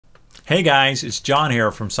Hey guys, it's John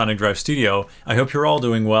here from Sonic Drive Studio. I hope you're all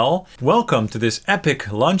doing well. Welcome to this epic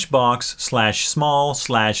lunchbox slash small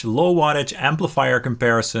slash low wattage amplifier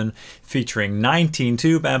comparison featuring 19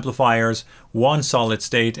 tube amplifiers, one solid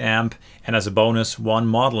state amp, and as a bonus, one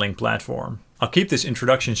modeling platform. I'll keep this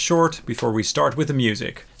introduction short before we start with the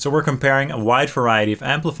music. So we're comparing a wide variety of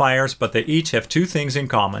amplifiers, but they each have two things in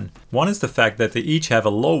common. One is the fact that they each have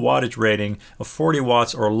a low wattage rating of 40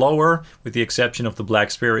 watts or lower, with the exception of the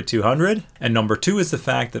Black Spirit 200. And number two is the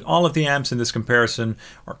fact that all of the amps in this comparison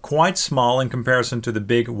are quite small in comparison to the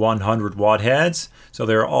big 100 watt heads, so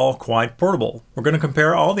they're all quite portable. We're going to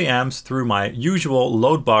compare all the amps through my usual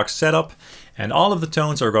load box setup, and all of the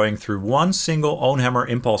tones are going through one single Ownhammer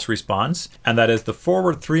impulse response, and that is the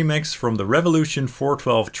forward 3 mix from the Revolution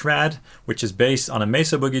 412 Trad, which is based on a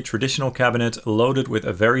Mesa Boogie traditional cabinet loaded with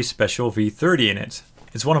a very special V30 in it.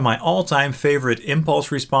 It's one of my all-time favorite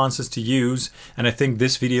impulse responses to use, and I think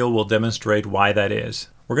this video will demonstrate why that is.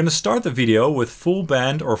 We're going to start the video with full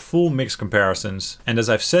band or full mix comparisons, and as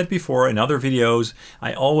I've said before in other videos,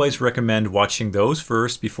 I always recommend watching those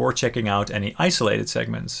first before checking out any isolated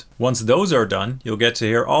segments. Once those are done, you'll get to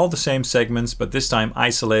hear all the same segments, but this time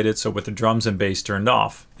isolated, so with the drums and bass turned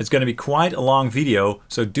off. It's going to be quite a long video,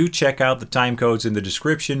 so do check out the timecodes in the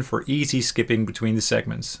description for easy skipping between the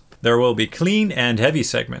segments. There will be clean and heavy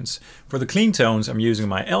segments. For the clean tones, I'm using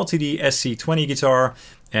my LTD SC20 guitar,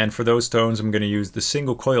 and for those tones I'm going to use the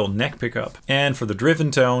single coil neck pickup. And for the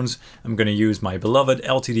driven tones, I'm going to use my beloved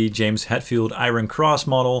LTD James Hetfield Iron Cross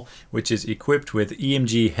model, which is equipped with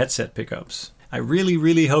EMG headset pickups. I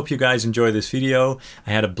really hope you guys enjoy this video.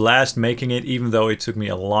 I had a blast making it, even though it took me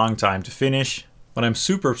a long time to finish. But I'm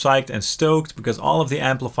super psyched and stoked because all of the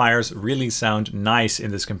amplifiers really sound nice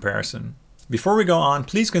in this comparison. Before we go on,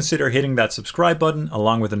 please consider hitting that subscribe button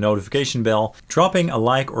along with the notification bell. Dropping a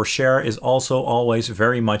like or share is also always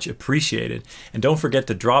very much appreciated. And don't forget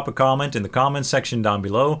to drop a comment in the comment section down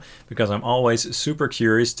below, because I'm always super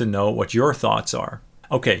curious to know what your thoughts are.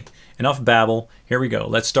 Okay, enough babble, here we go.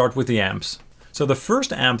 Let's start with the amps. So the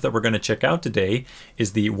first amp that we're going to check out today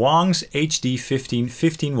is the Wangs HD15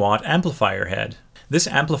 15 watt amplifier head. This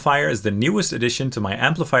amplifier is the newest addition to my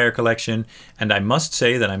amplifier collection, and I must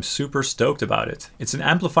say that I'm super stoked about it. It's an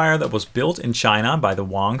amplifier that was built in China by the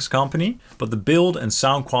Wangs company, but the build and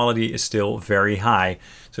sound quality is still very high.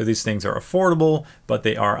 So these things are affordable, but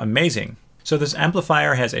they are amazing. So this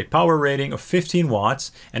amplifier has a power rating of 15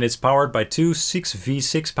 watts, and it's powered by two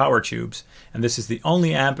 6V6 power tubes. And this is the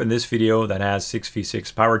only amp in this video that has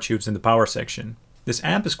 6V6 power tubes in the power section. This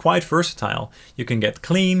amp is quite versatile. You can get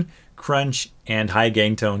clean, crunch, and high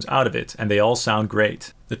gain tones out of it, and they all sound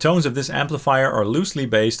great. The tones of this amplifier are loosely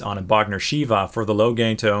based on a Bogner Shiva for the low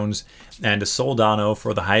gain tones and a Soldano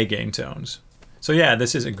for the high gain tones. So yeah,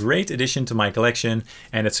 this is a great addition to my collection,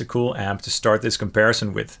 and it's a cool amp to start this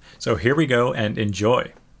comparison with. So here we go and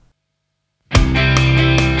enjoy.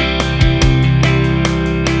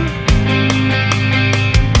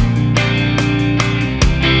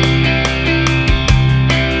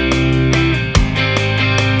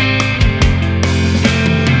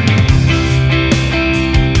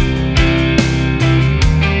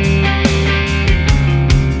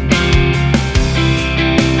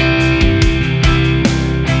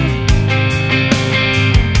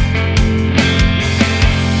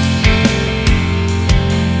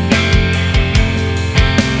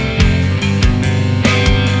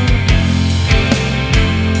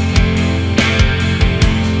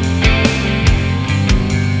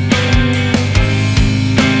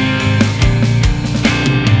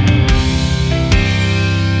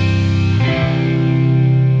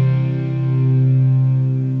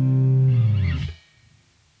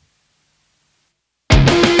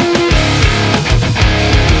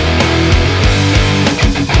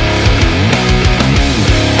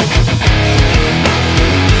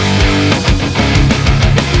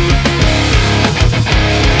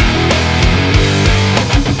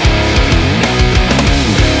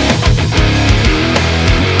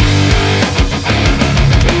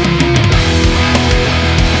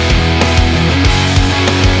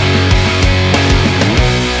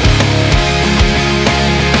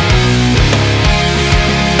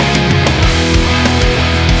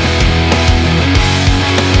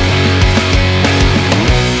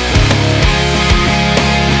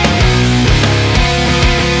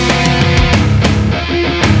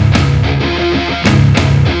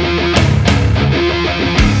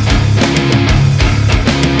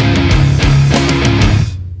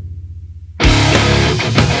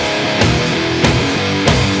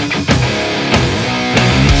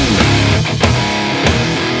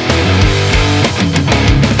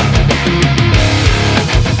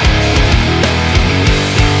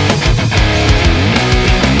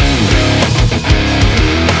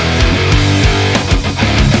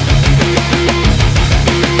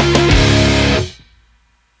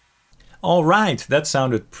 Alright, that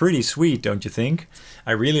sounded pretty sweet, don't you think?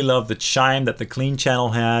 I really love the chime that the clean channel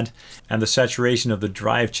had, and the saturation of the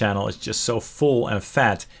drive channel is just so full and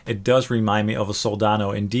fat. It does remind me of a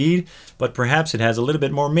Soldano indeed, but perhaps it has a little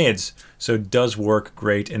bit more mids, so it does work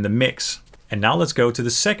great in the mix. And now let's go to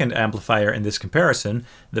the second amplifier in this comparison,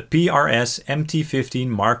 the PRS MT15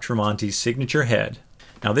 Mark Tremonti's signature head.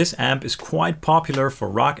 Now this amp is quite popular for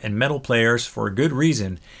rock and metal players for a good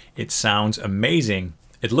reason. It sounds amazing.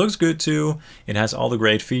 It looks good too, it has all the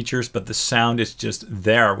great features, but the sound is just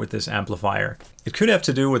there with this amplifier. It could have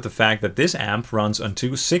to do with the fact that this amp runs on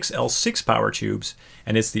two 6L6 power tubes,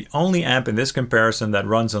 and it's the only amp in this comparison that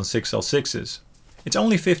runs on 6L6s. It's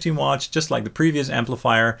only 15 watts, just like the previous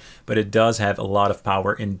amplifier, but it does have a lot of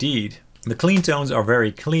power indeed. The clean tones are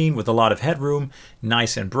very clean with a lot of headroom,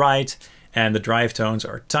 nice and bright, and the drive tones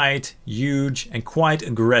are tight, huge, and quite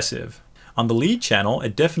aggressive. On the lead channel,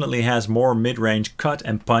 it definitely has more mid-range cut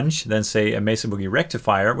and punch than say a Mesa Boogie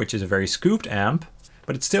Rectifier, which is a very scooped amp,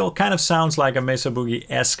 but it still kind of sounds like a Mesa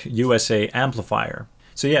Boogie-esque USA amplifier.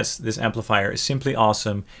 So yes, this amplifier is simply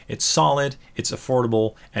awesome, it's solid, it's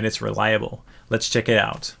affordable, and it's reliable. Let's check it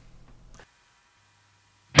out.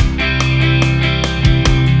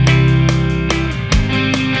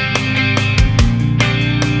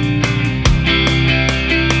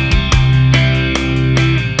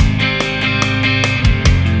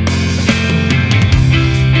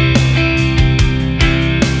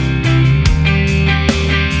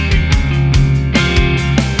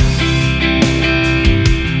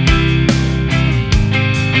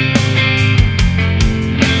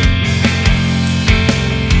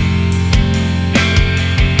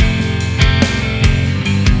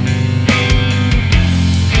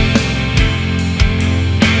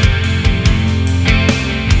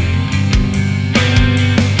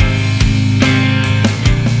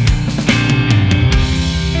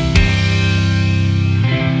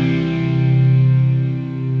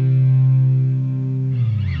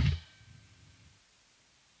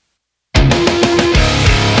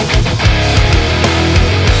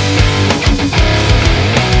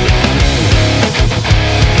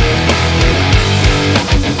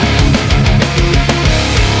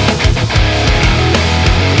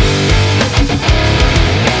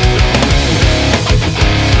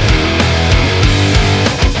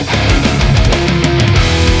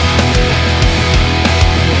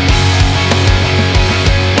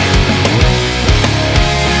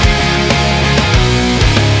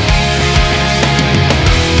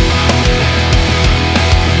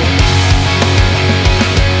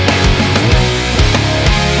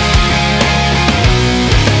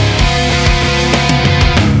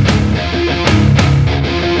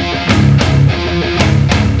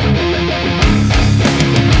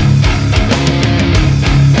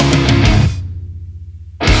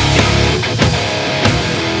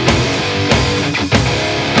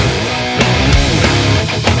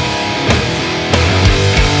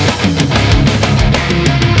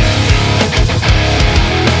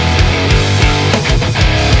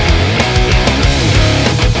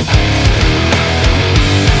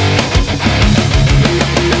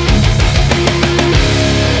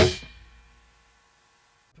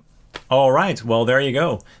 Alright, well there you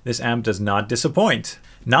go. This amp does not disappoint.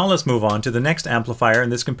 Now let's move on to the next amplifier in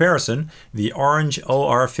this comparison, the Orange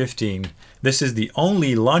OR15. This is the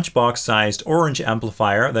only lunchbox sized orange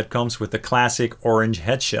amplifier that comes with the classic orange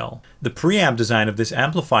head shell. The preamp design of this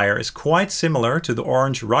amplifier is quite similar to the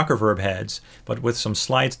orange Rockerverb heads, but with some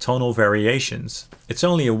slight tonal variations. It's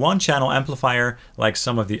only a one-channel amplifier like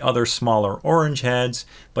some of the other smaller orange heads,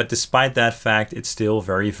 but despite that fact it's still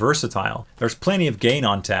very versatile. There's plenty of gain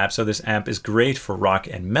on tap, so this amp is great for rock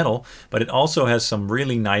and metal, but it also has some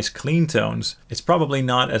really nice clean tones. It's probably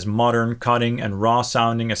not as modern, cutting and raw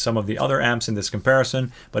sounding as some of the other amps in this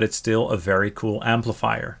comparison, but it's still a very cool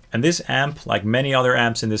amplifier. And this amp, like many other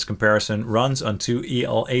amps in this comparison, runs on two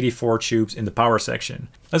EL84 tubes in the power section.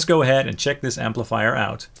 Let's go ahead and check this amplifier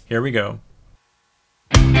out. Here we go.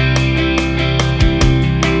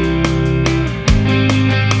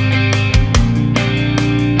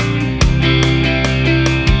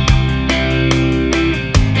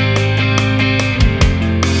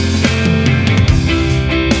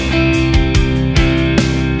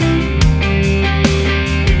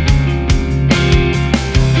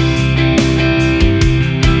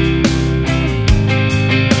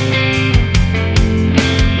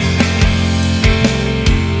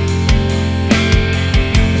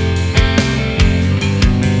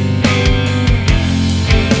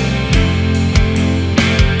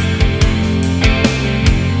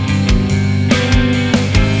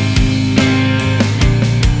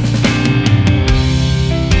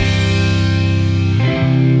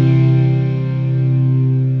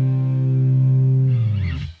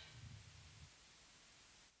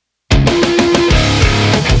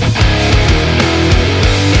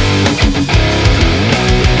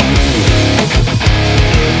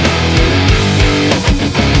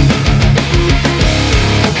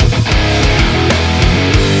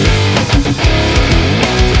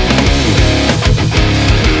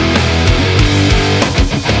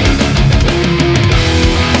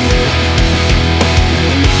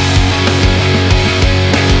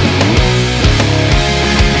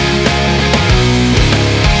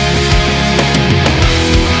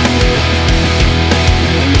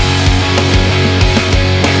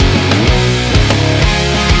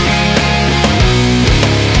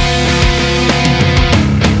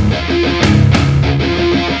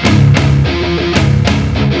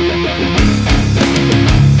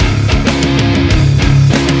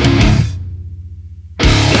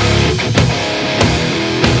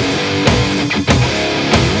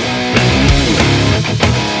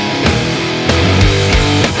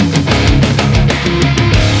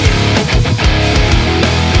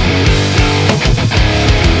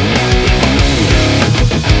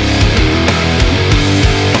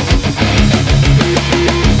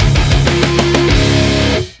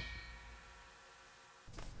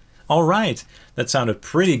 Alright, that sounded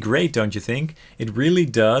pretty great, don't you think? It really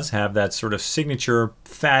does have that sort of signature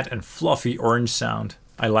fat and fluffy orange sound.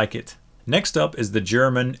 I like it. Next up is the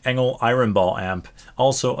German ENGL Ironball amp,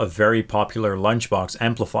 also a very popular lunchbox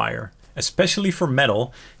amplifier. Especially for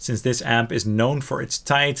metal, since this amp is known for its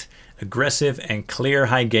tight, aggressive and clear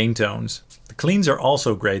high gain tones. The cleans are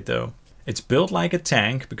also great though. It's built like a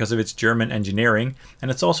tank because of its German engineering, and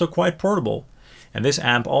it's also quite portable. And this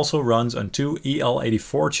amp also runs on 2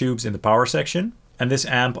 EL84 tubes in the power section. And this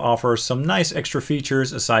amp offers some nice extra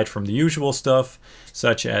features aside from the usual stuff,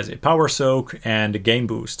 such as a power soak and a gain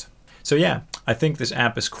boost. So yeah, I think this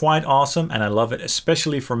amp is quite awesome and I love it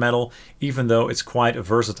especially for metal, even though it's quite a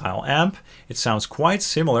versatile amp. It sounds quite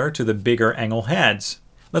similar to the bigger ENGL heads.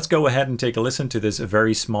 Let's go ahead and take a listen to this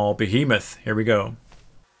very small behemoth. Here we go.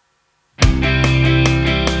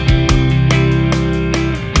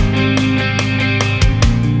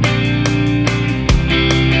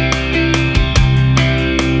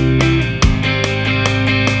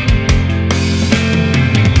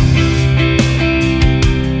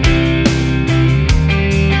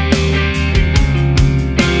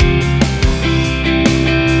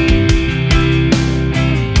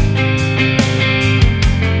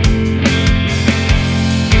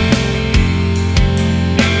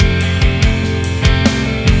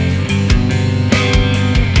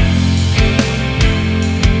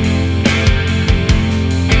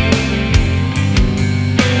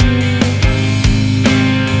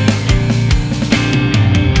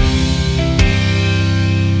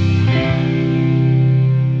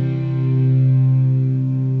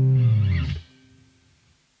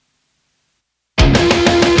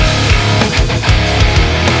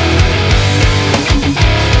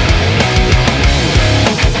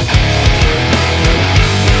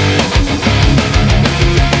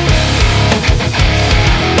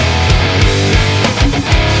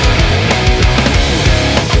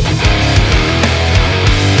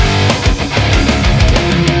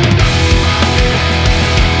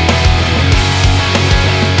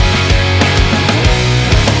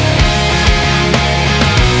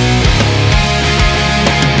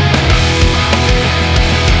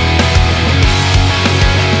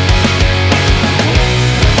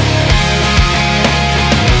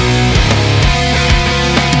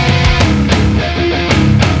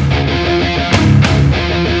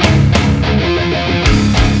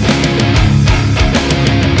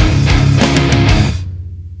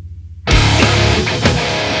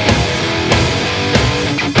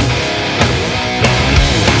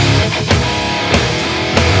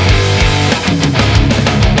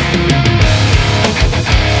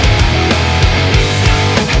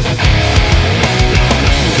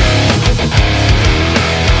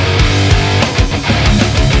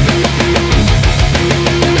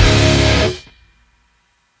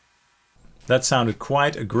 That sounded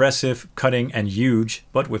quite aggressive, cutting and huge,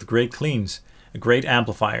 but with great cleans. A great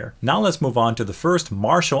amplifier. Now let's move on to the first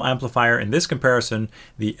Marshall amplifier in this comparison,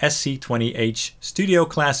 the SC20H Studio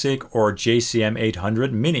Classic or JCM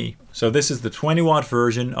 800 Mini. So this is the 20 watt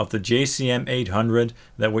version of the JCM 800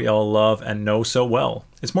 that we all love and know so well.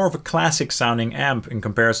 It's more of a classic sounding amp in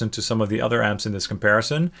comparison to some of the other amps in this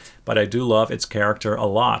comparison, but I do love its character a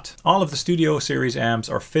lot. All of the Studio Series amps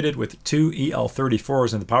are fitted with 2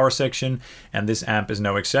 EL34s in the power section, and this amp is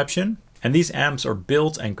no exception. And these amps are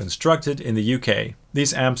built and constructed in the UK.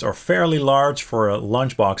 These amps are fairly large for a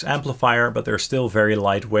lunchbox amplifier, but they're still very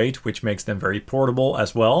lightweight, which makes them very portable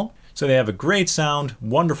as well. So they have a great sound,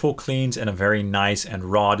 wonderful cleans, and a very nice and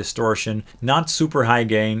raw distortion. Not super high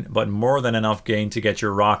gain, but more than enough gain to get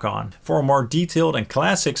your rock on. For a more detailed and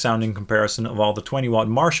classic sounding comparison of all the 20 watt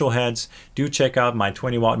Marshall heads, do check out my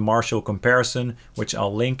 20 watt Marshall comparison, which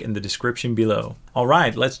I'll link in the description below.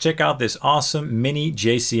 Alright, let's check out this awesome mini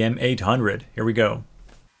JCM 800. Here we go.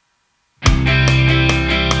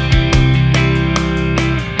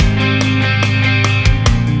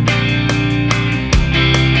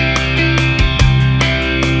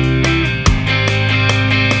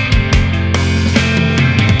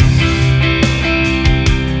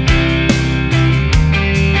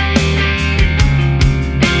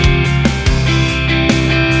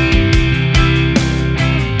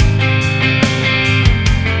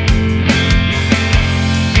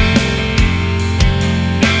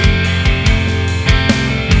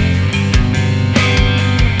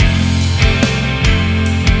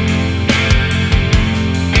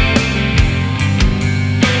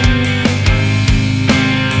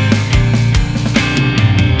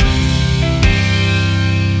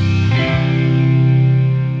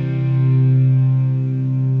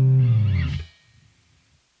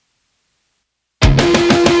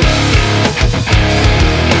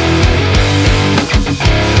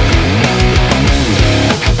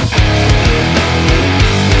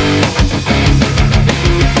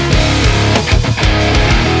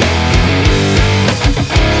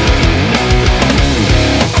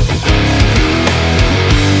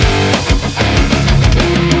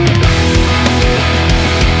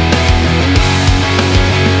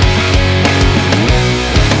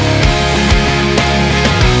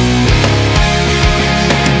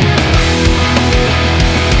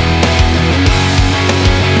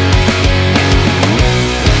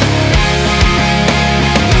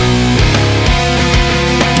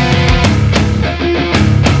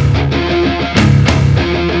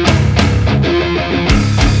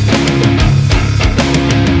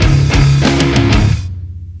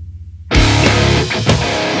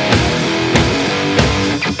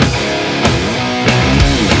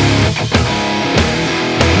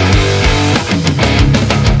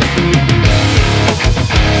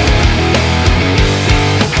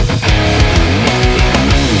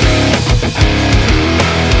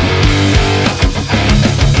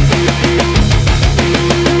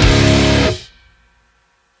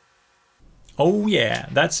 Oh yeah,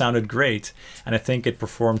 that sounded great, and I think it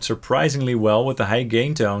performed surprisingly well with the high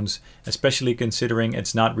gain tones, especially considering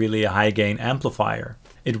it's not really a high gain amplifier.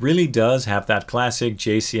 It really does have that classic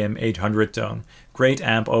JCM 800 tone. Great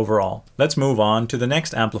amp overall. Let's move on to the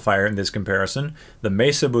next amplifier in this comparison, the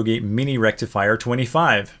Mesa Boogie Mini Rectifier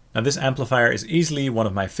 25. Now this amplifier is easily one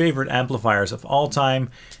of my favorite amplifiers of all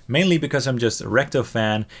time, mainly because I'm just a Recto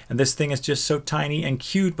fan, and this thing is just so tiny and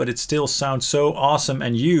cute, but it still sounds so awesome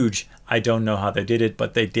and huge. I don't know how they did it,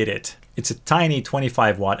 but they did it. It's a tiny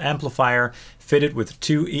 25 watt amplifier, fitted with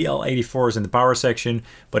two EL84s in the power section,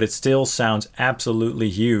 but it still sounds absolutely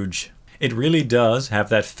huge. It really does have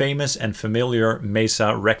that famous and familiar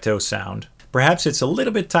Mesa Recto sound. Perhaps it's a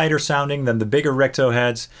little bit tighter sounding than the bigger Recto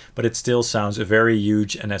heads, but it still sounds very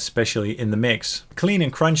huge, and especially in the mix. Clean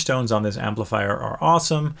and crunch tones on this amplifier are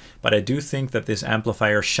awesome, but I do think that this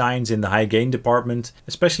amplifier shines in the high gain department,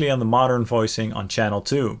 especially on the modern voicing on channel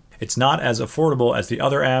 2. It's not as affordable as the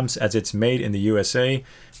other amps as it's made in the USA,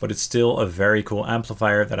 but it's still a very cool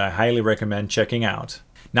amplifier that I highly recommend checking out.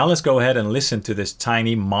 Now let's go ahead and listen to this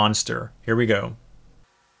tiny monster. Here we go.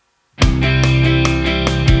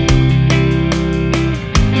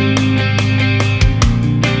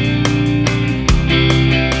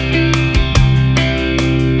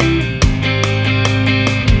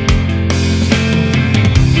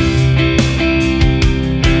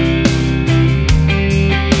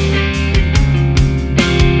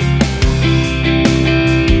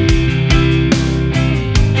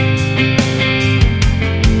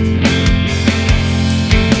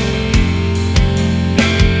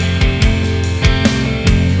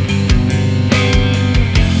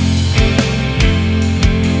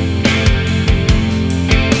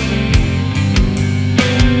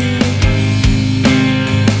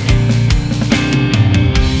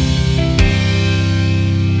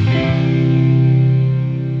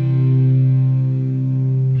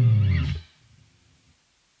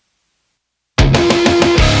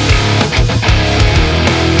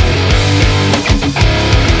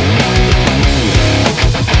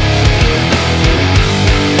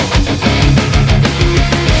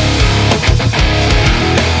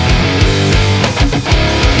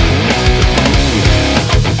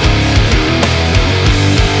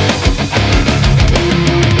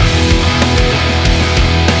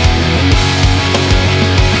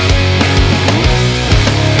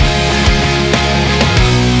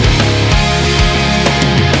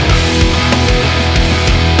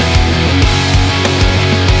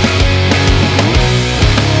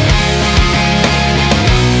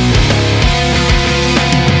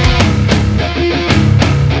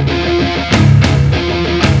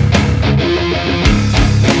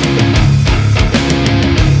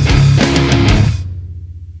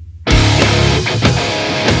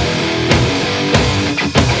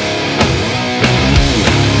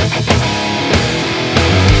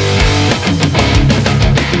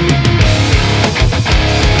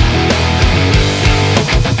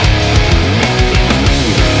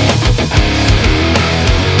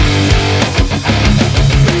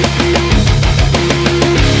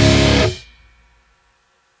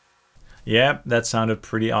 Yep, that sounded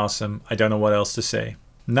pretty awesome. I don't know what else to say.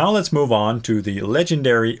 Now let's move on to the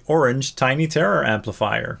legendary orange Tiny Terror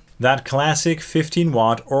amplifier. That classic 15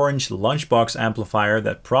 watt orange lunchbox amplifier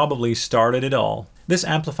that probably started it all. This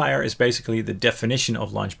amplifier is basically the definition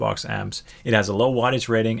of lunchbox amps. It has a low wattage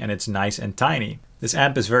rating and it's nice and tiny. This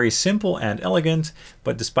amp is very simple and elegant,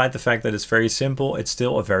 but despite the fact that it's very simple, it's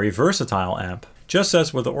still a very versatile amp. Just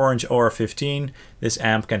as with the Orange OR15, this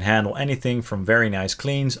amp can handle anything from very nice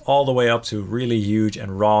cleans all the way up to really huge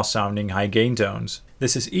and raw sounding high gain tones.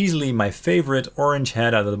 This is easily my favorite orange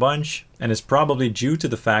head out of the bunch, and is probably due to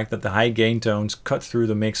the fact that the high gain tones cut through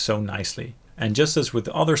the mix so nicely. And just as with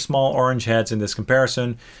the other small orange heads in this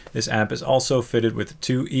comparison, this amp is also fitted with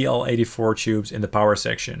two EL84 tubes in the power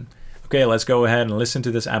section. Okay, let's go ahead and listen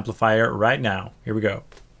to this amplifier right now. Here we go.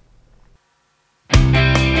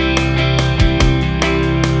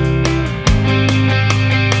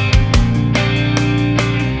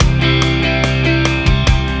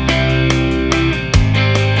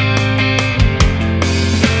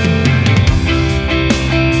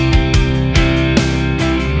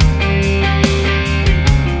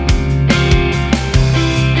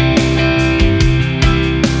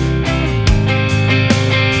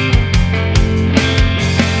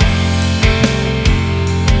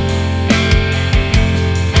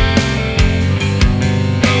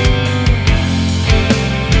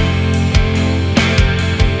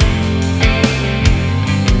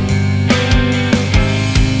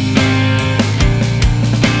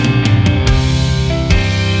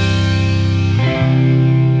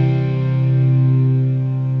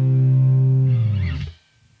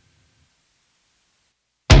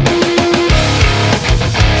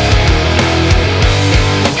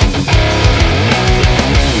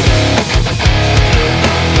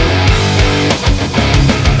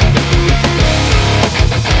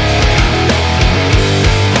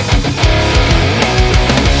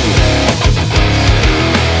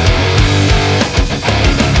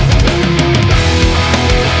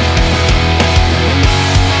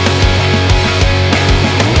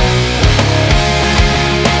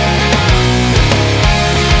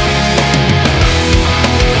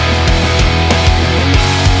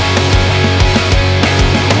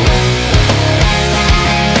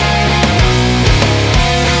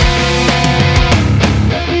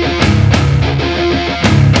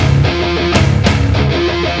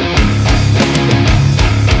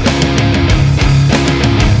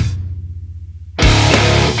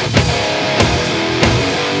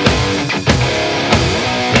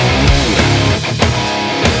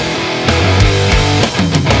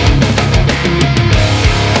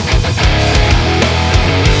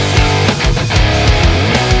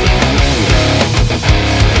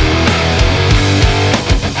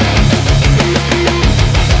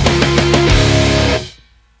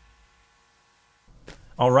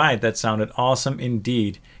 Alright, that sounded awesome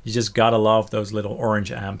indeed. You just gotta love those little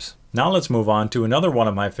orange amps. Now let's move on to another one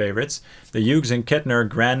of my favorites, the Hughes and Kettner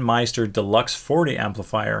Grandmeister Deluxe 40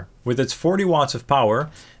 amplifier. With its 40 watts of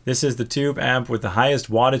power, this is the tube amp with the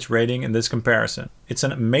highest wattage rating in this comparison. It's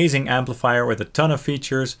an amazing amplifier with a ton of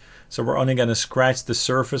features, so we're only going to scratch the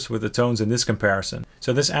surface with the tones in this comparison.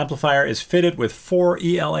 So this amplifier is fitted with 4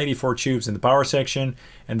 EL84 tubes in the power section,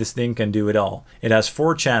 and this thing can do it all. It has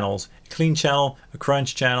 4 channels, a clean channel, a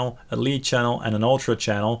crunch channel, a lead channel, and an ultra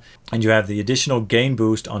channel, and you have the additional gain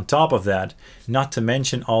boost on top of that, not to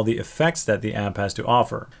mention all the effects that the amp has to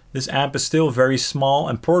offer. This amp is still very small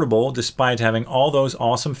and portable despite having all those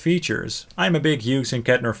awesome features. I'm a big Hughes and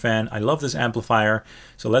Kettner fan. I love this amplifier,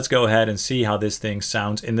 so let's go ahead and see how this thing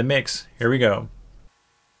sounds in the mix. Here we go.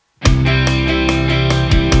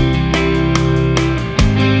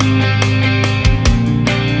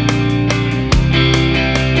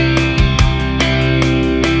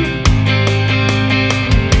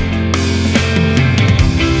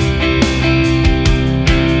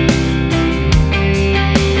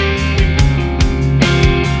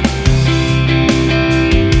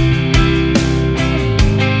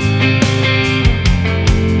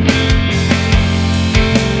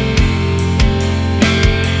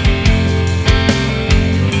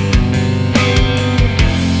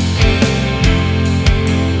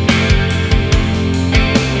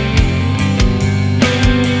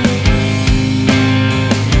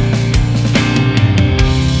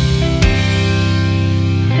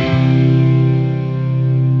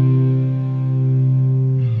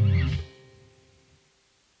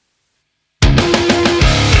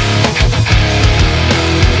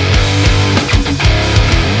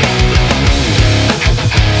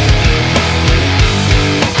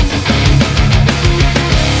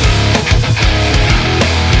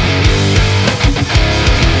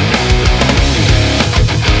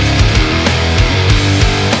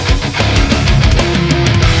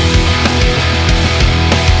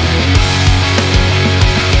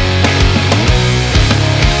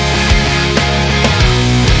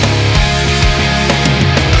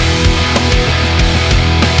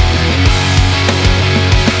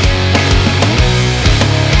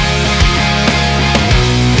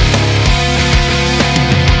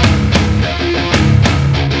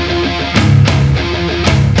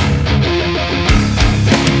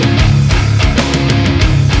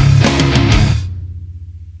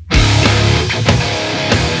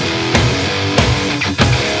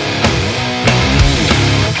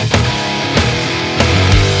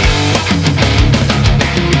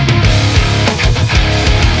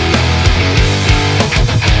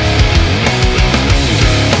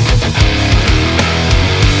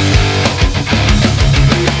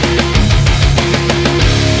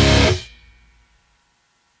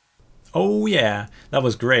 Oh yeah, that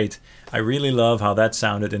was great. I really love how that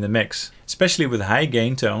sounded in the mix. Especially with high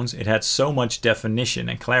gain tones, it had so much definition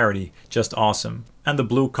and clarity, just awesome. And the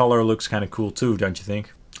blue color looks kind of cool too, don't you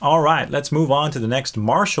think? Alright, let's move on to the next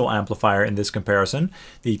Marshall amplifier in this comparison,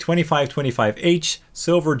 the 2525H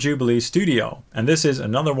Silver Jubilee Studio. And this is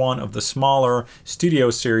another one of the smaller Studio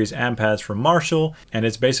Series amp pads from Marshall, and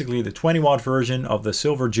it's basically the 20 watt version of the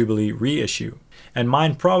Silver Jubilee reissue. And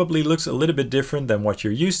mine probably looks a little bit different than what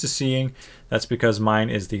you're used to seeing. That's because mine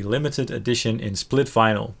is the limited edition in split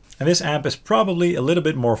vinyl. And this amp is probably a little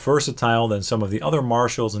bit more versatile than some of the other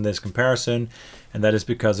Marshalls in this comparison, and that is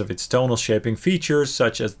because of its tonal shaping features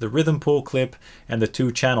such as the rhythm pull clip and the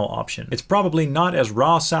 2-channel option. It's probably not as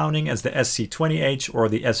raw sounding as the SC20H or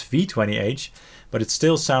the SV20H, but it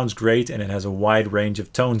still sounds great and it has a wide range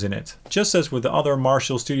of tones in it. Just as with the other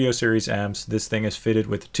Marshall Studio Series amps, this thing is fitted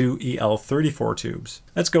with 2 EL34 tubes.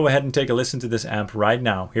 Let's go ahead and take a listen to this amp right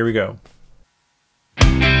now. Here we go.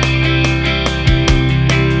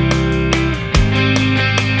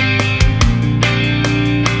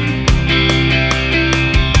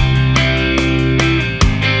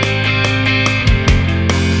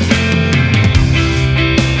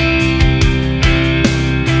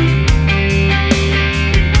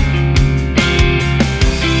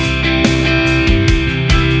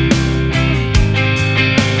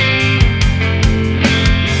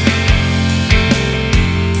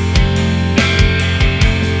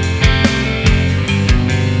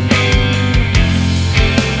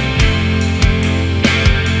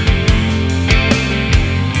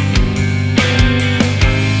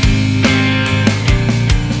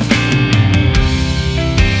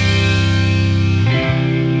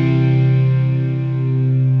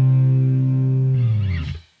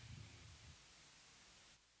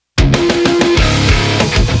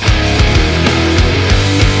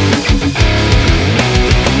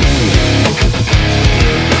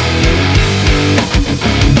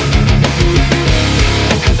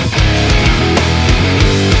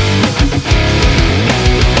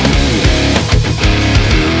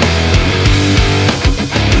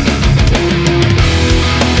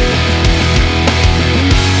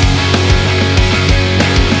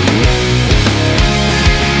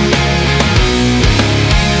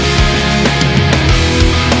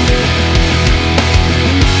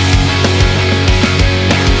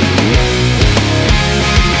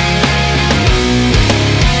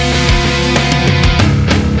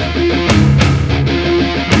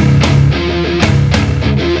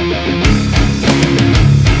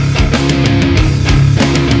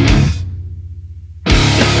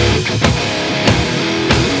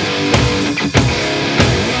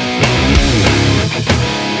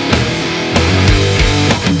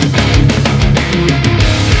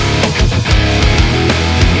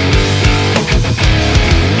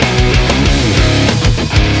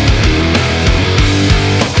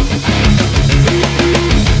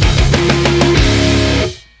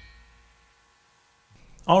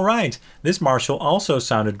 Alright, this Marshall also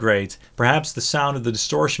sounded great. Perhaps the sound of the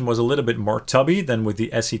distortion was a little bit more tubby than with the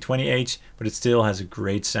SC20H, but it still has a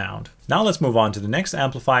great sound. Now let's move on to the next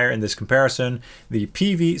amplifier in this comparison, the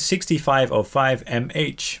Peavey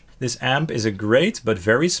 6505MH. This amp is a great but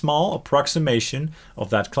very small approximation of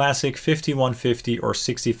that classic 5150 or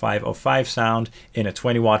 6505 sound in a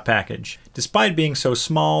 20 watt package. Despite being so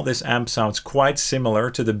small, this amp sounds quite similar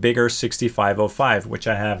to the bigger 6505, which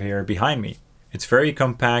I have here behind me. It's very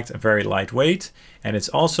compact and very lightweight, and it's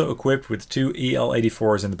also equipped with two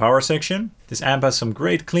EL84s in the power section. This amp has some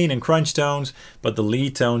great clean and crunch tones, but the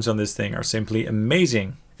lead tones on this thing are simply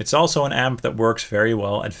amazing. It's also an amp that works very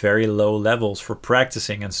well at very low levels for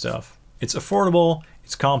practicing and stuff. It's affordable,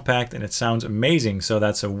 it's compact, and it sounds amazing, so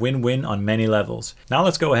that's a win-win on many levels. Now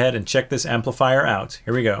let's go ahead and check this amplifier out.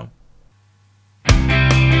 Here we go.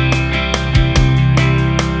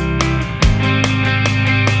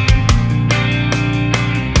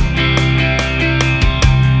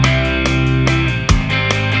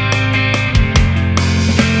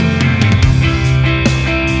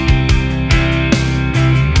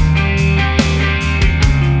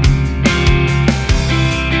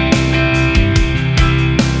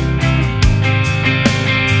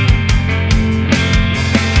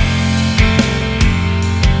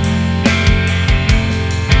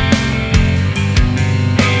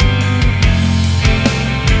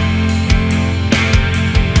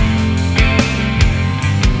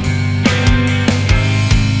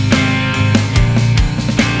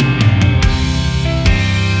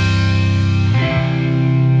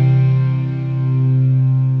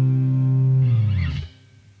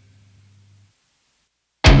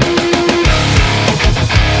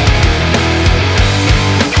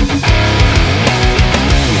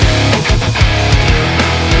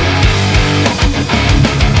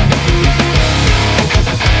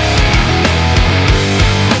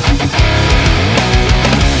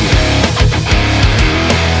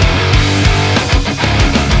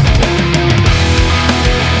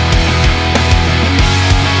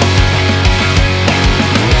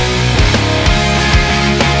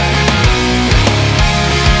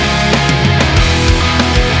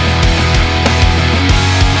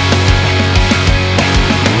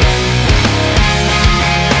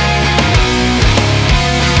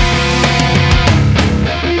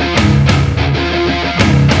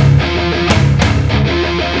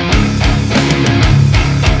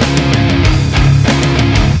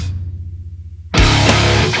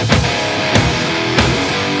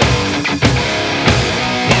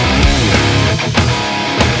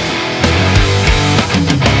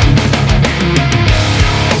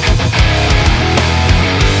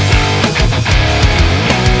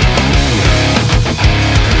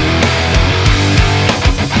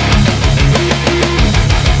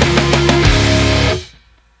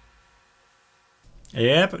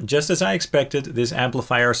 Yep, just as I expected, this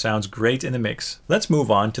amplifier sounds great in the mix. Let's move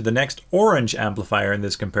on to the next orange amplifier in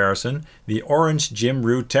this comparison, the Orange Gym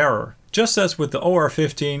Root Terror. Just as with the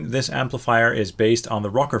OR15, this amplifier is based on the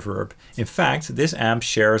rocker verb. In fact, this amp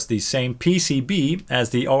shares the same PCB as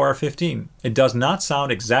the OR15. It does not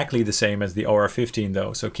sound exactly the same as the OR15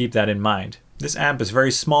 though, so keep that in mind. This amp is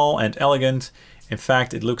very small and elegant. In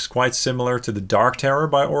fact, it looks quite similar to the Dark Terror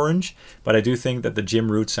by Orange, but I do think that the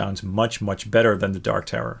Gym Root sounds much better than the Dark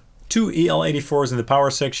Terror. Two EL84s in the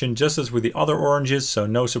power section, just as with the other Oranges, so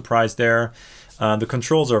no surprise there. The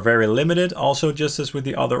controls are very limited, also just as with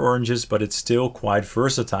the other Oranges, but it's still quite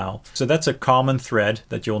versatile. So that's a common thread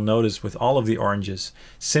that you'll notice with all of the Oranges.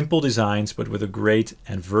 Simple designs, but with a great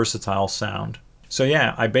and versatile sound. So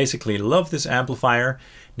yeah, I basically love this amplifier.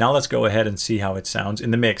 Now let's go ahead and see how it sounds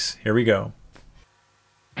in the mix. Here we go.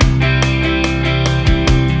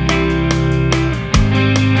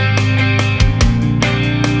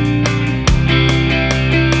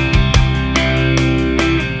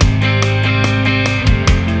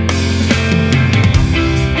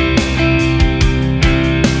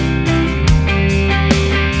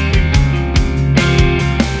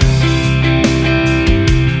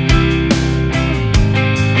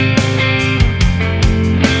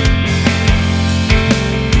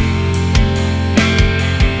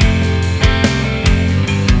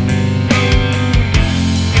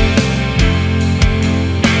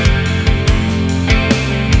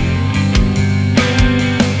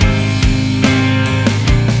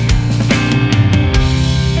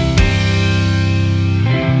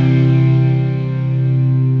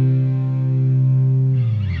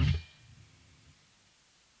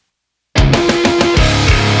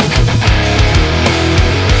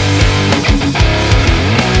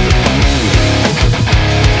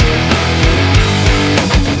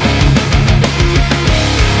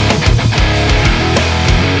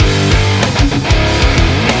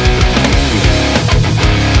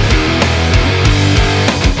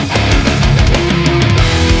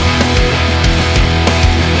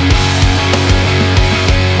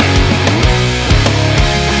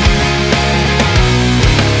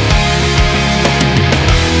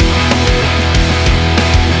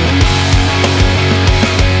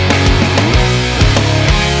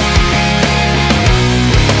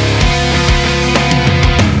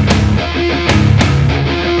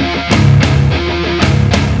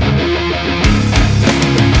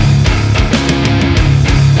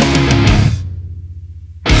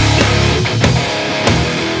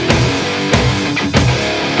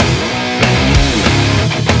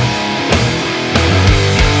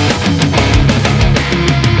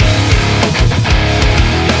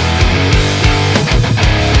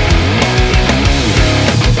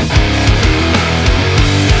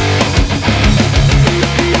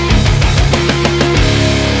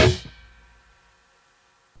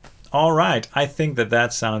 Alright, I think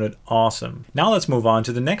that sounded awesome. Now let's move on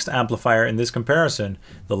to the next amplifier in this comparison,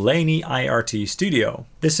 the Laney IRT Studio.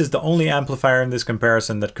 This is the only amplifier in this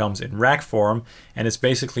comparison that comes in rack form, and it's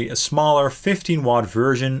basically a smaller 15 watt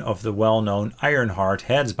version of the well-known Ironheart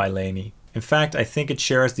heads by Laney. In fact, I think it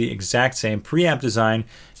shares the exact same preamp design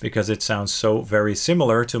because it sounds so very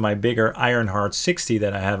similar to my bigger Ironheart 60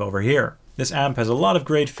 that I have over here. This amp has a lot of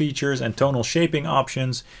great features and tonal shaping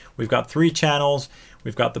options. We've got 3 channels,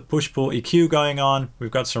 we've got the push-pull EQ going on,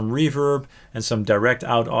 we've got some reverb and some direct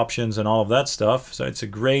out options and all of that stuff. So it's a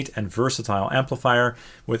great and versatile amplifier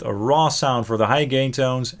with a raw sound for the high gain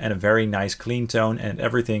tones and a very nice clean tone and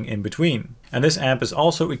everything in between. And this amp is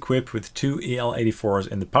also equipped with 2 EL84s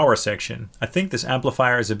in the power section. I think this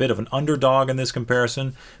amplifier is a bit of an underdog in this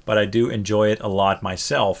comparison, but I do enjoy it a lot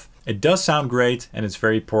myself. It does sound great and it's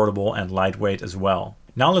very portable and lightweight as well.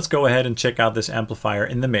 Now let's go ahead and check out this amplifier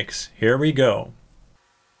in the mix. Here we go.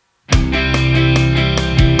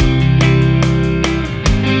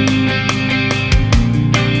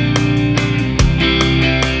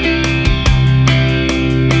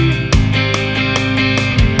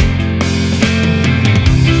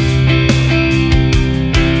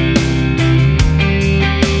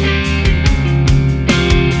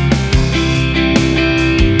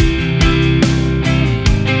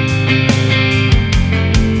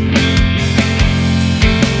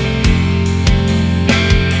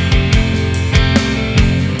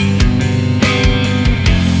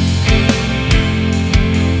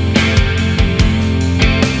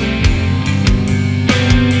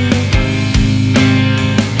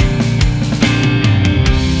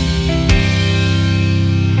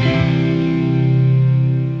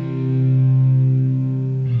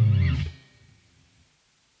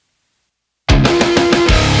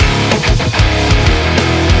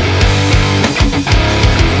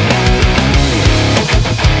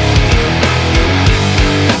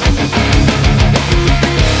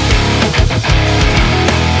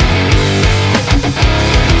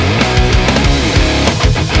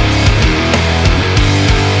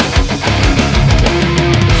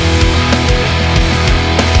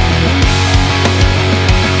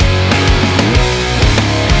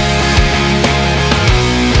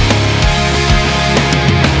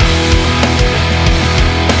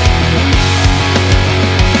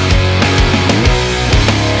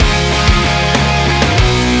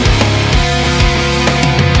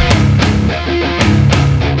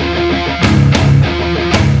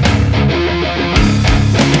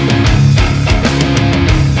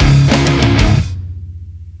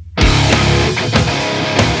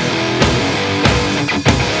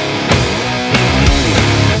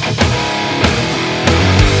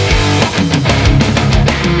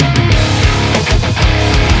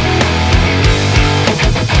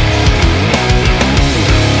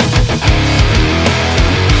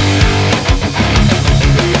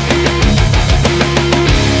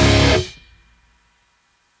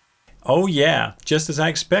 Oh yeah, just as I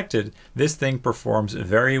expected, this thing performs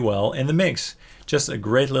very well in the mix. Just a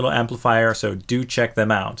great little amplifier, so do check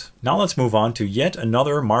them out. Now let's move on to yet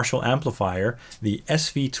another Marshall amplifier, the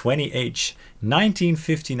SV20H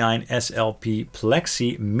 1959 SLP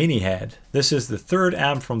Plexi Mini Head. This is the third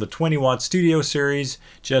amp from the 20 watt Studio series,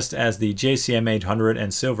 just as the JCM 800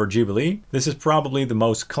 and Silver Jubilee. This is probably the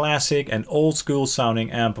most classic and old school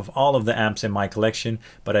sounding amp of all of the amps in my collection,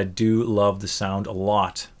 but I do love the sound a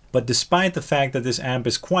lot. But despite the fact that this amp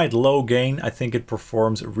is quite low gain, I think it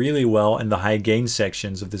performs really well in the high gain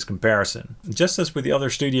sections of this comparison. Just as with the other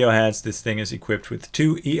Studio heads, this thing is equipped with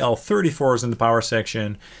 2 EL34s in the power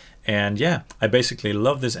section. And yeah, I basically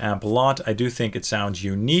love this amp a lot. I do think it sounds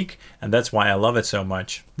unique, and that's why I love it so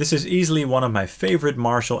much. This is easily one of my favorite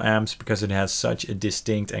Marshall amps because it has such a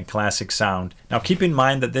distinct and classic sound. Now keep in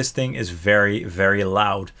mind that this thing is very, very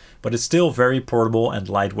loud, but it's still very portable and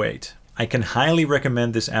lightweight. I can highly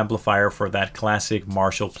recommend this amplifier for that classic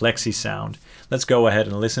Marshall Plexi sound. Let's go ahead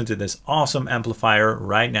and listen to this awesome amplifier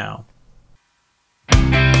right now.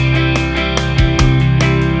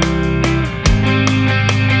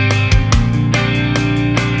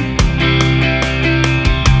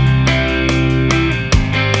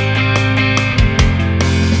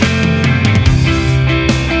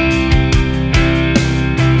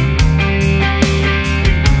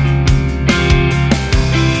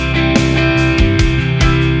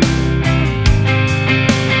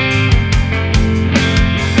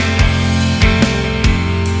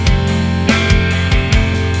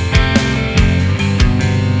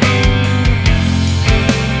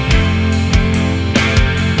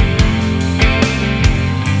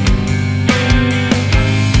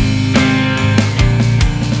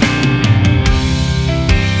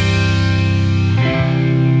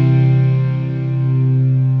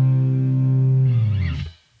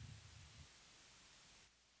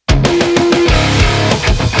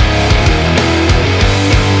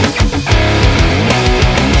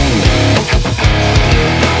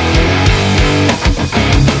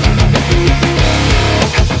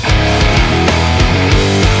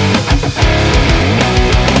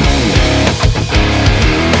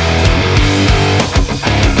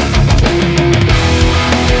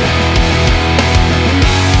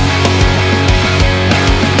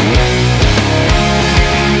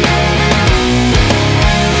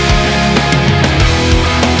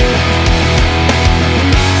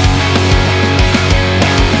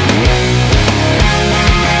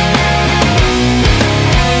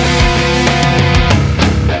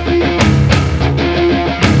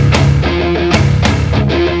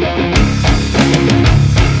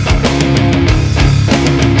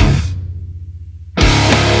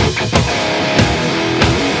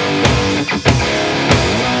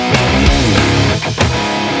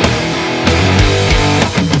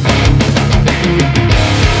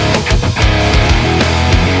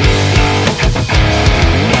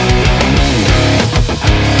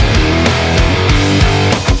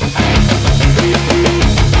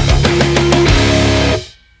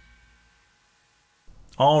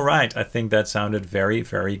 All right, I think that sounded very,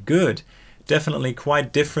 very good. Definitely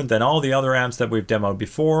quite different than all the other amps that we've demoed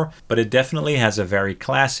before, but it definitely has a very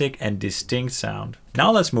classic and distinct sound.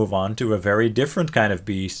 Now let's move on to a very different kind of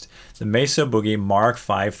beast, the Mesa Boogie Mark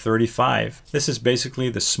V 35. This is basically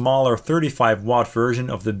the smaller 35 watt version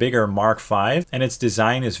of the bigger Mark V, and its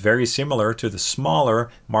design is very similar to the smaller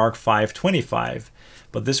Mark V 25.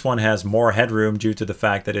 But this one has more headroom due to the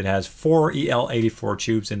fact that it has 4 EL84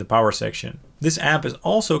 tubes in the power section. This amp is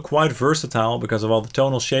also quite versatile because of all the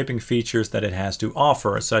tonal shaping features that it has to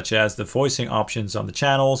offer, such as the voicing options on the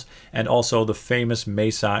channels and also the famous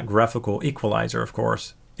Mesa graphical equalizer, of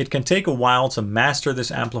course. It can take a while to master this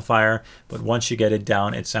amplifier, but once you get it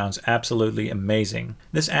down, it sounds absolutely amazing.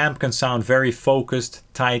 This amp can sound very focused,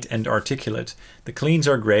 tight and articulate. The cleans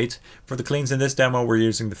are great. For the cleans in this demo, we're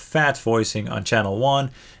using the fat voicing on channel 1,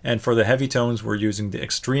 and for the heavy tones, we're using the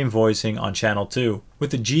extreme voicing on channel 2, with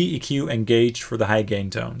the G EQ engaged for the high gain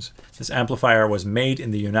tones. This amplifier was made in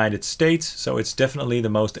the United States, so it's definitely the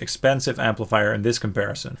most expensive amplifier in this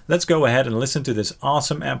comparison. Let's go ahead and listen to this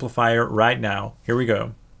awesome amplifier right now. Here we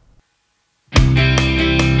go.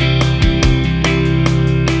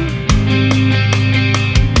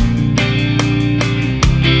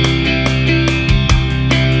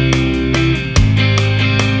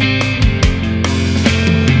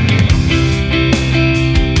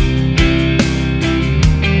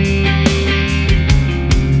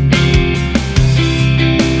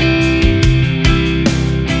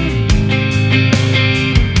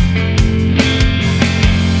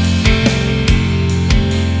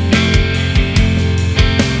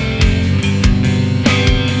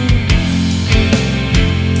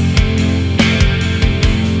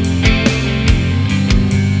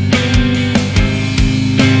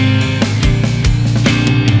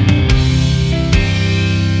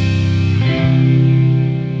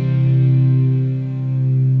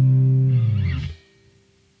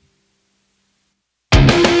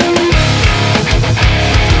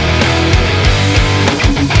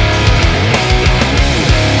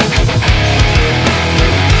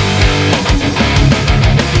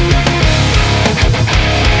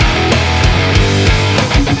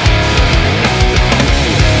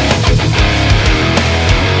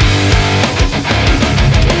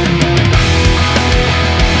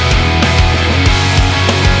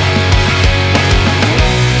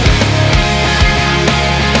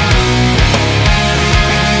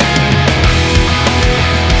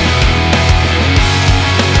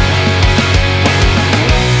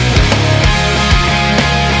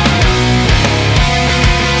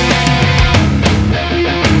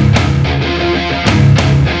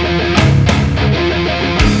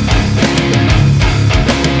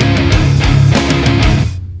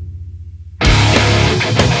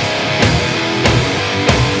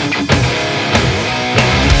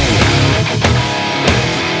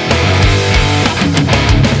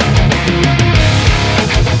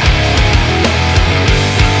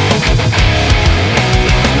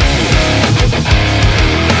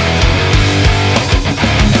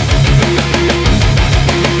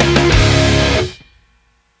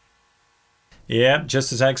 Yeah,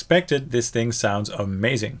 just as I expected, this thing sounds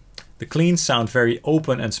amazing. The cleans sound very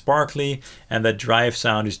open and sparkly, and that drive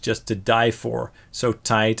sound is just to die for. So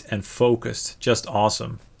tight and focused, just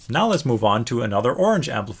awesome. Now let's move on to another orange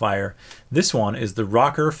amplifier. This one is the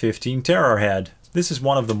Rocker 15 Terahead. This is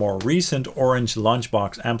one of the more recent orange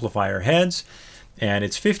lunchbox amplifier heads, and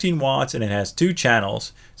it's 15 watts and it has 2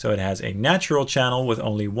 channels. So it has a natural channel with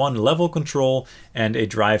only 1 level control and a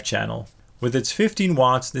drive channel. With its 15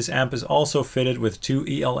 watts, this amp is also fitted with 2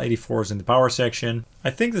 EL84s in the power section. I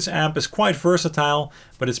think this amp is quite versatile,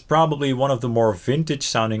 but it's probably one of the more vintage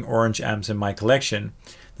sounding orange amps in my collection.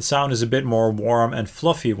 The sound is a bit more warm and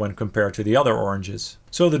fluffy when compared to the other oranges.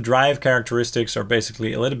 So the drive characteristics are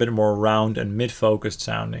basically a little bit more round and mid-focused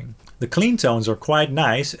sounding. The clean tones are quite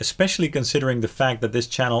nice, especially considering the fact that this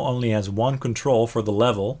channel only has 1 control for the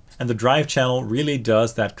level, and the drive channel really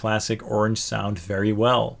does that classic orange sound very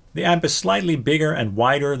well. The amp is slightly bigger and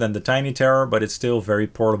wider than the Tiny Terror, but it's still very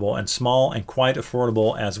portable and small and quite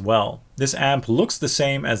affordable as well. This amp looks the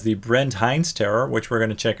same as the Brent Heinz Terror, which we're going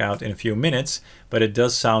to check out in a few minutes, but it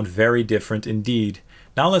does sound very different indeed.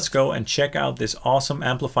 Now let's go and check out this awesome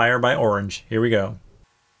amplifier by Orange. Here we go.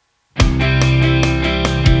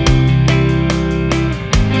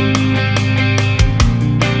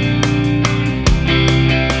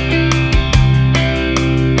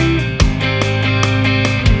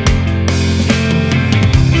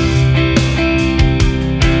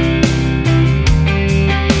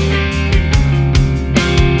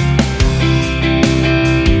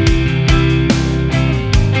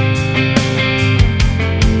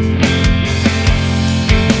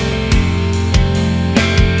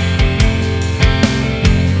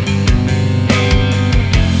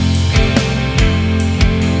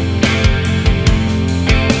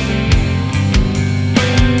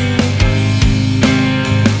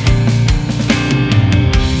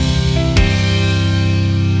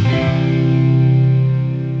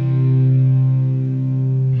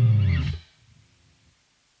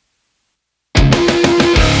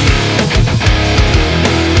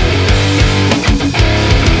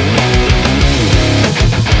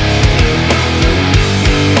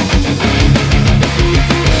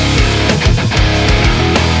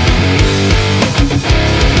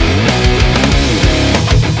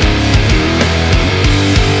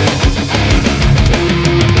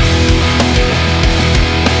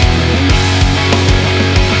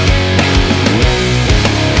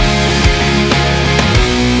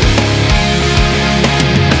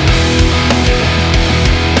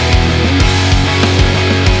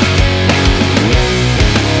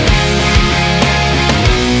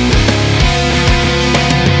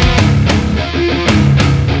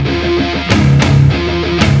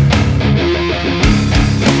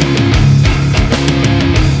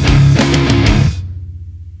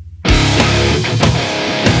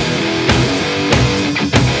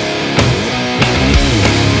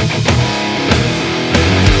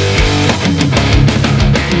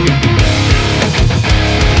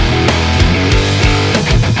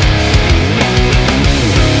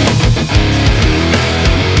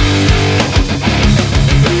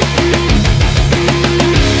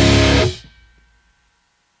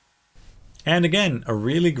 And again, a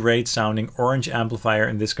really great sounding orange amplifier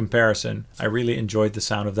in this comparison. I really enjoyed the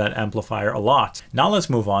sound of that amplifier a lot. Now let's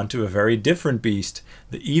move on to a very different beast,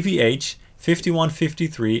 the EVH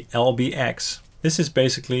 5153 LBX. This is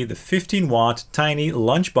basically the 15-watt tiny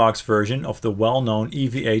lunchbox version of the well-known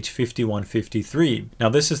EVH 5153. Now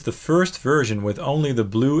this is the first version with only the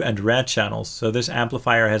blue and red channels, so this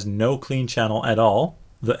amplifier has no clean channel at all.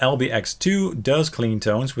 The LBX2 does clean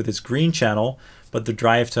tones with its green channel, but the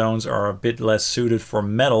drive tones are a bit less suited for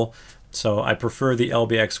metal, so I prefer the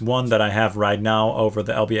LBX1 that I have right now over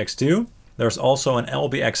the LBX2. There's also an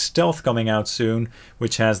LBX Stealth coming out soon,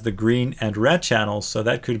 which has the green and red channels, so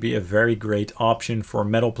that could be a very great option for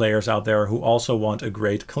metal players out there who also want a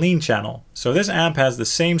great clean channel. So this amp has the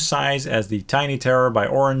same size as the Tiny Terror by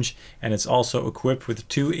Orange, and it's also equipped with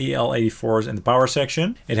 2 EL84s in the power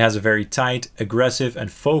section. It has a very tight, aggressive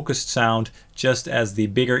and focused sound, just as the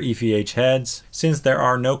bigger EVH heads. Since there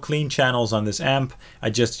are no clean channels on this amp, I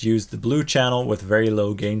just used the blue channel with very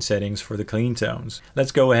low gain settings for the clean tones.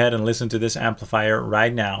 Let's go ahead and listen to this amplifier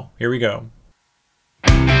right now. Here we go.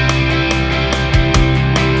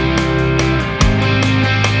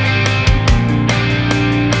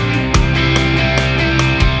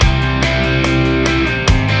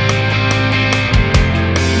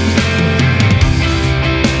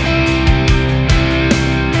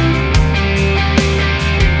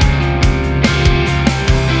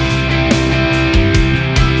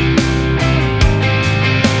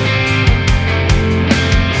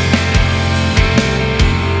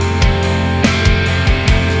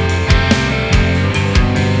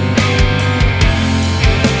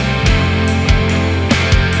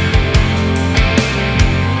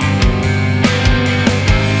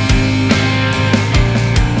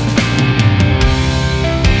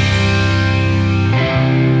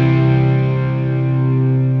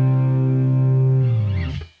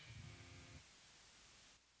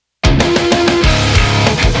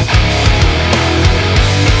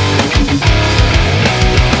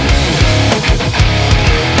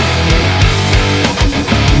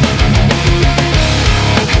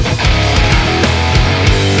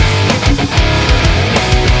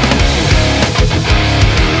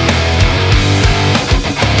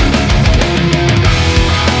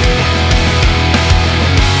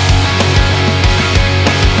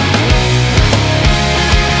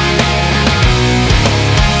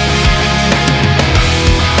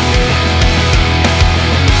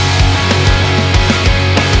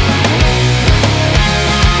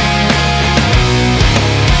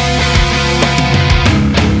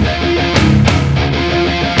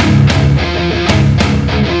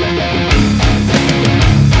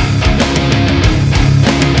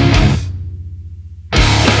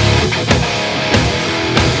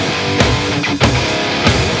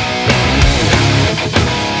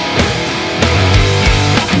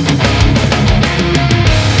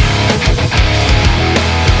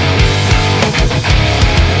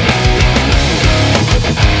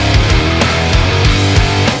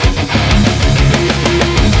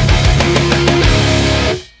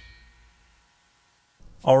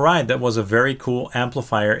 Alright, that was a very cool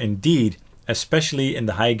amplifier indeed, especially in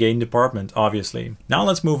the high gain department, obviously. Now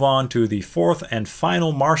let's move on to the fourth and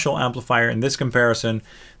final Marshall amplifier in this comparison.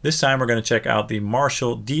 This time we're going to check out the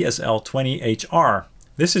Marshall DSL-20HR.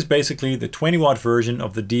 This is basically the 20-watt version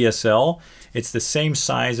of the DSL. It's the same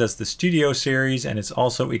size as the Studio series, and it's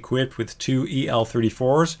also equipped with 2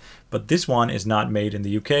 EL34s, but this one is not made in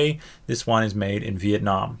the UK. This one is made in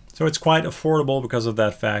Vietnam. So it's quite affordable because of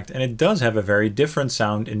that fact, and it does have a very different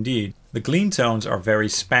sound indeed. The clean tones are very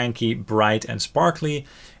spanky, bright and sparkly,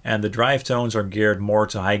 and the drive tones are geared more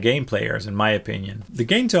to high gain players in my opinion. The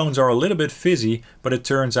gain tones are a little bit fizzy, but it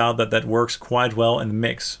turns out that that works quite well in the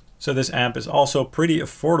mix. So this amp is also pretty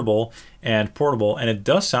affordable and portable, and it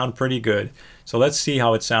does sound pretty good. So let's see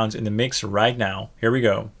how it sounds in the mix right now. Here we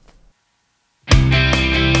go.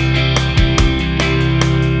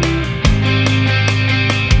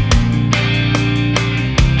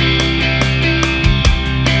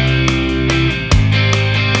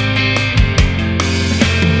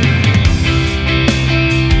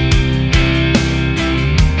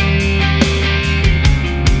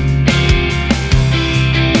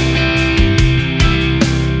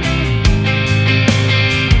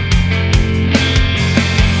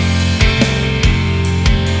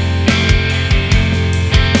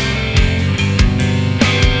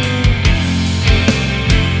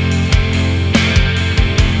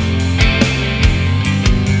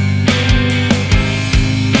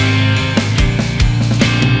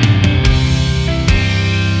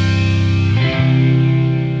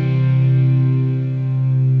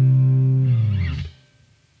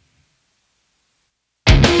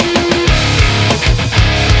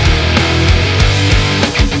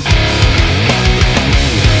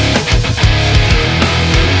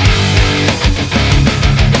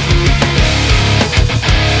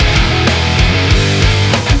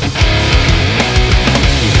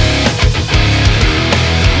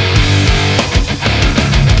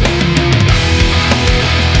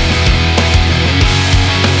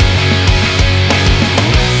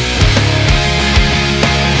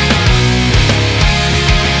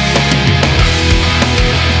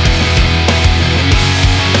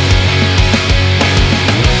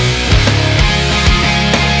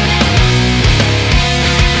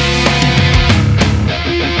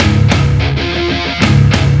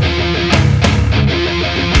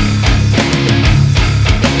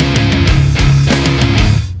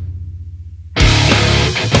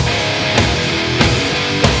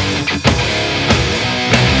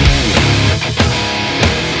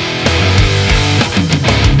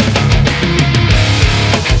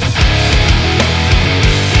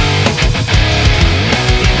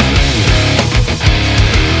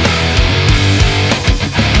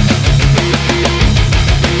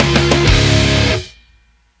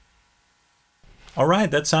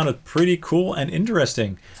 Alright, that sounded pretty cool and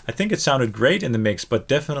interesting. I think it sounded great in the mix, but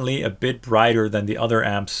definitely a bit brighter than the other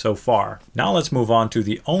amps so far. Now let's move on to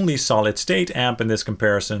the only solid state amp in this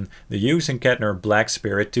comparison, the Hughes & Kettner Black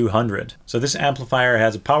Spirit 200. So this amplifier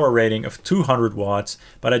has a power rating of 200 watts,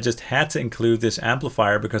 but I just had to include this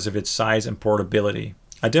amplifier because of its size and portability.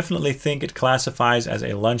 I definitely think it classifies as a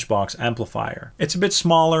lunchbox amplifier. It's a bit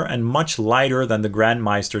smaller and much lighter than the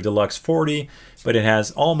Grandmeister Deluxe 40, but it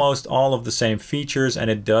has almost all of the same features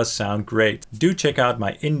and it does sound great. Do check out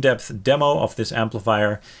my in-depth demo of this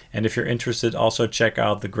amplifier, and if you're interested, also check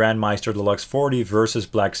out the Grandmeister Deluxe 40 versus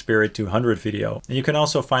Black Spirit 200 video. And you can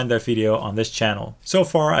also find that video on this channel. So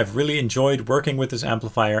far, I've really enjoyed working with this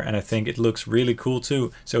amplifier and I think it looks really cool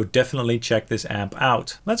too, so definitely check this amp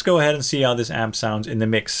out. Let's go ahead and see how this amp sounds in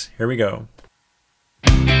the mix. Here we go.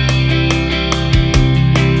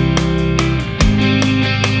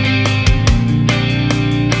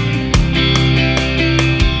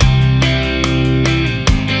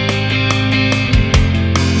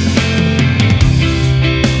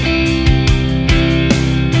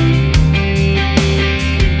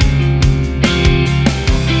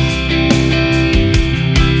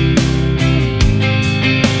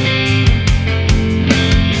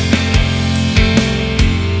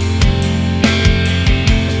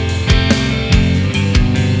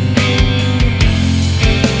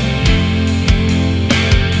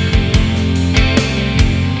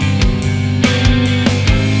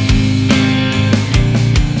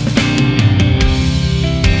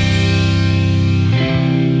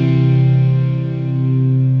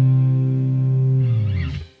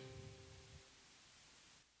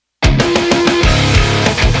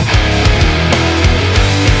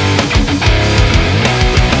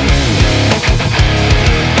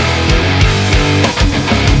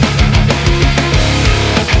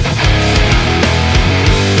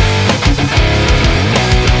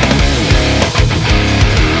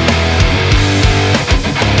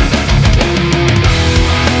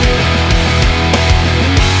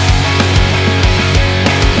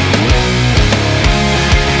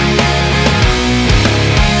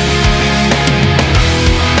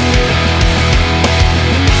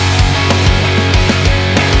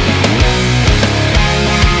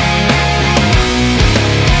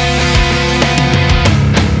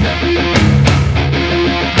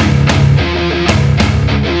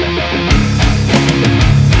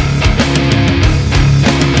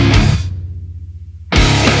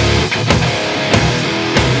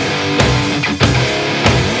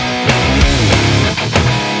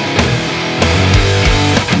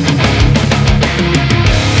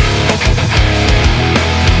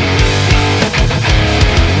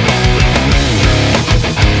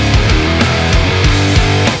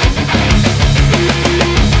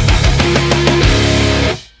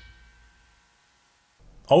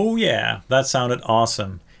 Oh yeah, that sounded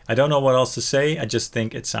awesome. I don't know what else to say, I just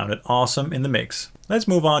think it sounded awesome in the mix. Let's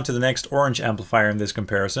move on to the next orange amplifier in this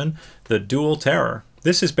comparison, the Dual Terror.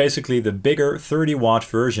 This is basically the bigger 30 watt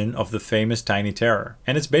version of the famous Tiny Terror.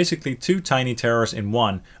 And it's basically two Tiny Terrors in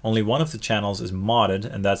one, only one of the channels is modded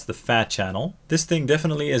and that's the fat channel. This thing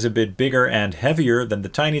definitely is a bit bigger and heavier than the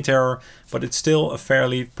Tiny Terror, but it's still a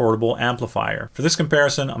fairly portable amplifier. For this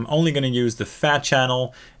comparison, I'm only going to use the fat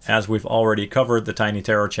channel as we've already covered the Tiny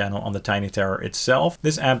Terror channel on the Tiny Terror itself.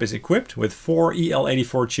 This amp is equipped with 4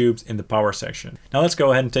 EL84 tubes in the power section. Now let's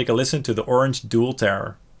go ahead and take a listen to the orange Dual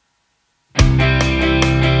Terror.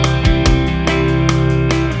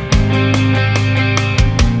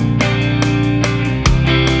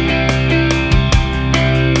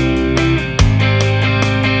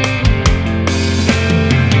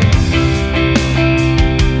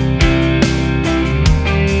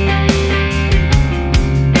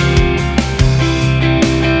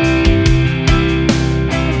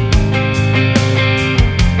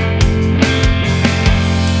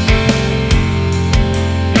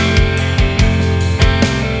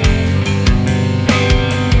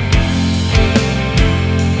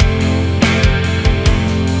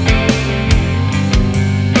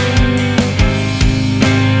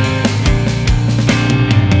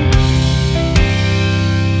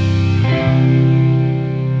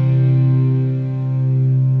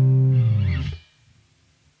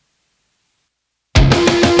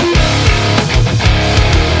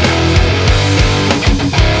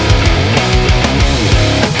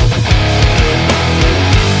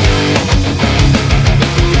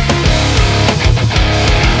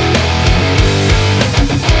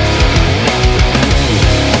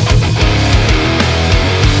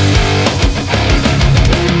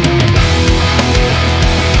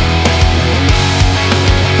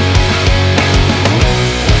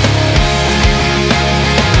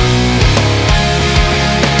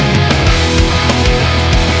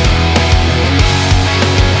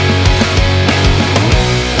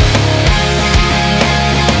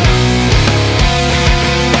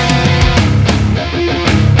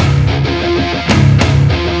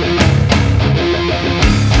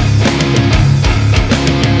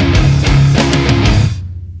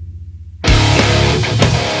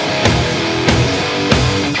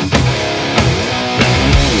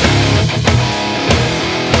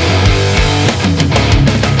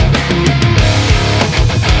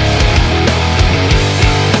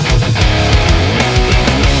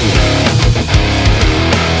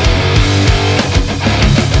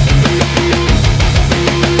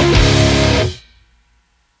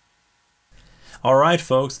 Alright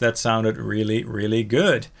folks, that sounded really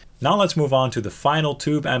good. Now let's move on to the final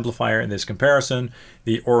tube amplifier in this comparison,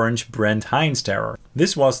 the orange Brent Hinds Terror.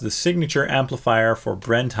 This was the signature amplifier for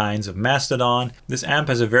Brent Hinds of Mastodon. This amp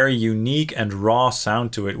has a very unique and raw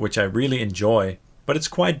sound to it, which I really enjoy. But it's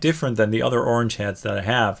quite different than the other orange heads that I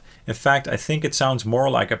have. In fact, I think it sounds more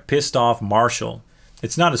like a pissed off Marshall.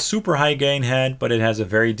 It's not a super high gain head, but it has a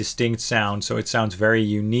very distinct sound, so it sounds very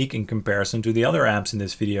unique in comparison to the other amps in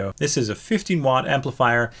this video. This is a 15 watt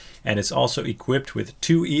amplifier, and it's also equipped with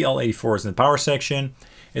 2 EL84s in the power section.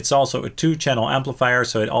 It's also a 2-channel amplifier,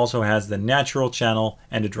 so it also has the natural channel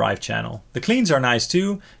and the drive channel. The cleans are nice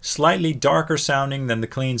too, slightly darker sounding than the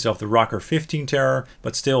cleans of the Rocker 15 Terror,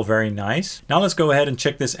 but still very nice. Now let's go ahead and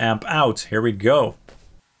check this amp out. Here we go.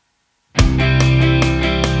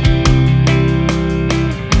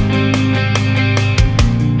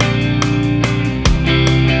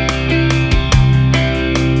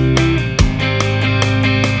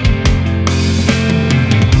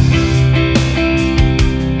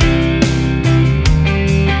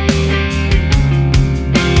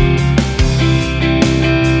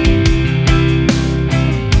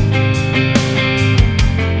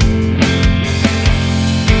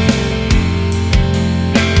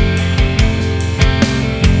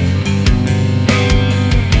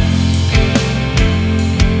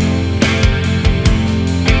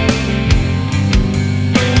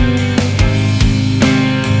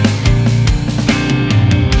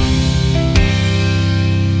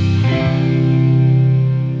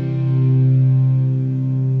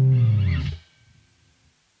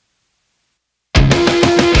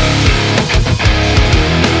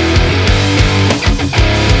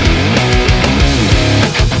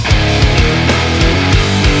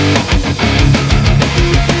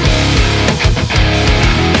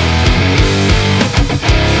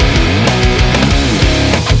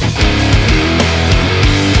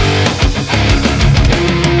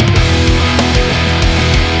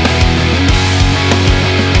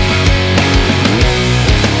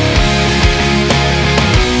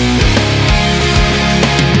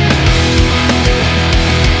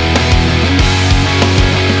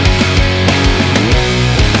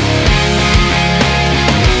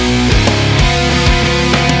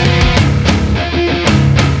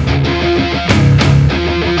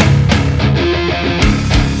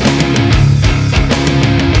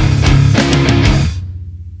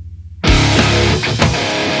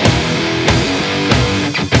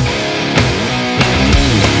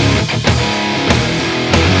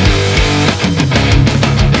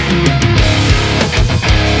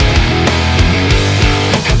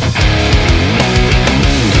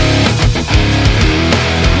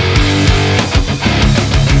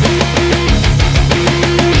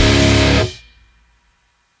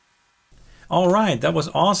 Alright, that was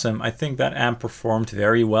awesome. I think that amp performed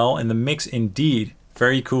very well in the mix indeed.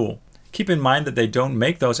 Very cool. Keep in mind that they don't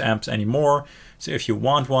make those amps anymore, so if you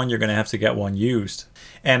want one, you're going to have to get one used.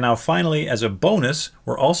 And now finally, as a bonus,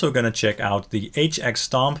 we're also going to check out the HX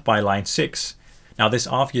Stomp by Line 6. Now this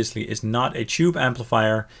obviously is not a tube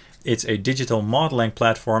amplifier, it's a digital modeling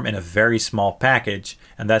platform in a very small package,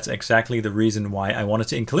 and that's exactly the reason why I wanted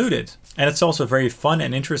to include it. And it's also very fun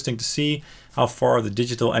and interesting to see how far the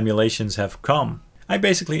digital emulations have come. I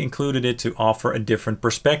basically included it to offer a different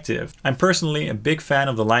perspective. I'm personally a big fan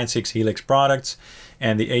of the Line 6 Helix products,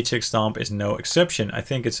 and the HX Stomp is no exception. I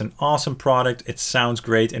think it's an awesome product, it sounds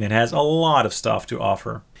great, and it has a lot of stuff to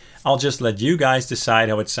offer. I'll just let you guys decide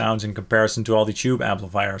how it sounds in comparison to all the tube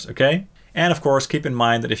amplifiers, okay? And of course, keep in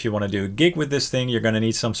mind that if you want to do a gig with this thing, you're going to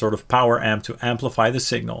need some sort of power amp to amplify the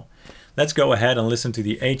signal. Let's go ahead and listen to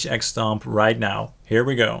the HX Stomp right now. Here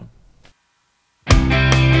we go.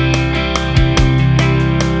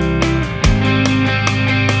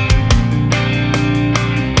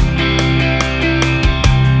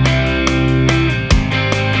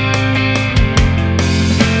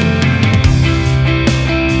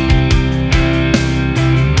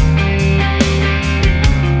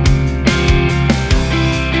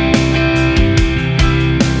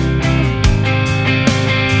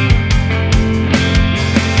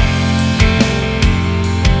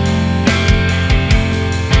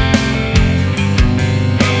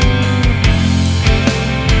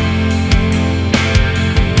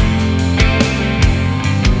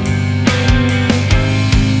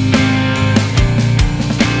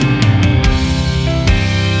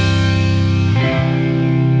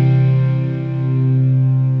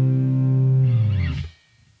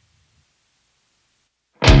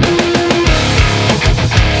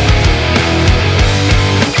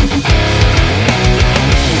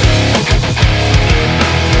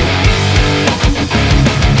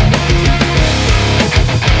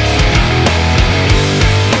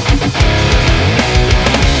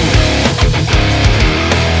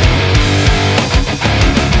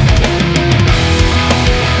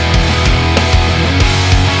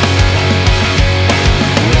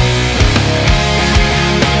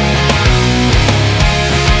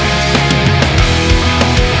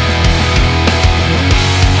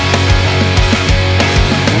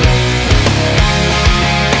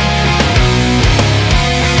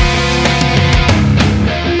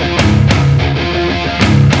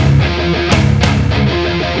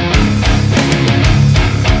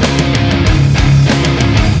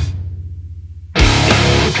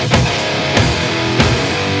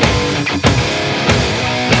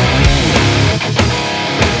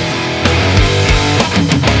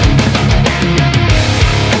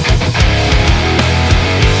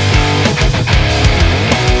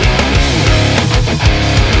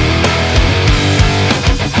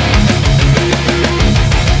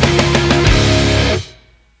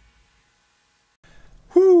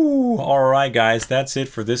 Alright guys, that's it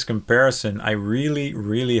for this comparison. I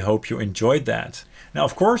really hope you enjoyed that. Now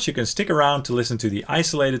of course you can stick around to listen to the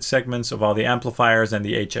isolated segments of all the amplifiers and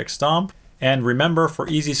the HX Stomp. And remember, for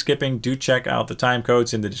easy skipping, do check out the time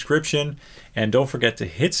codes in the description. And don't forget to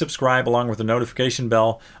hit subscribe along with the notification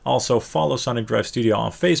bell. Also follow Sonic Drive Studio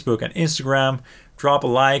on Facebook and Instagram. Drop a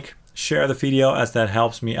like, share the video as that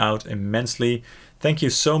helps me out immensely. Thank you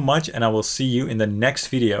so much and I will see you in the next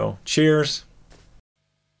video. Cheers!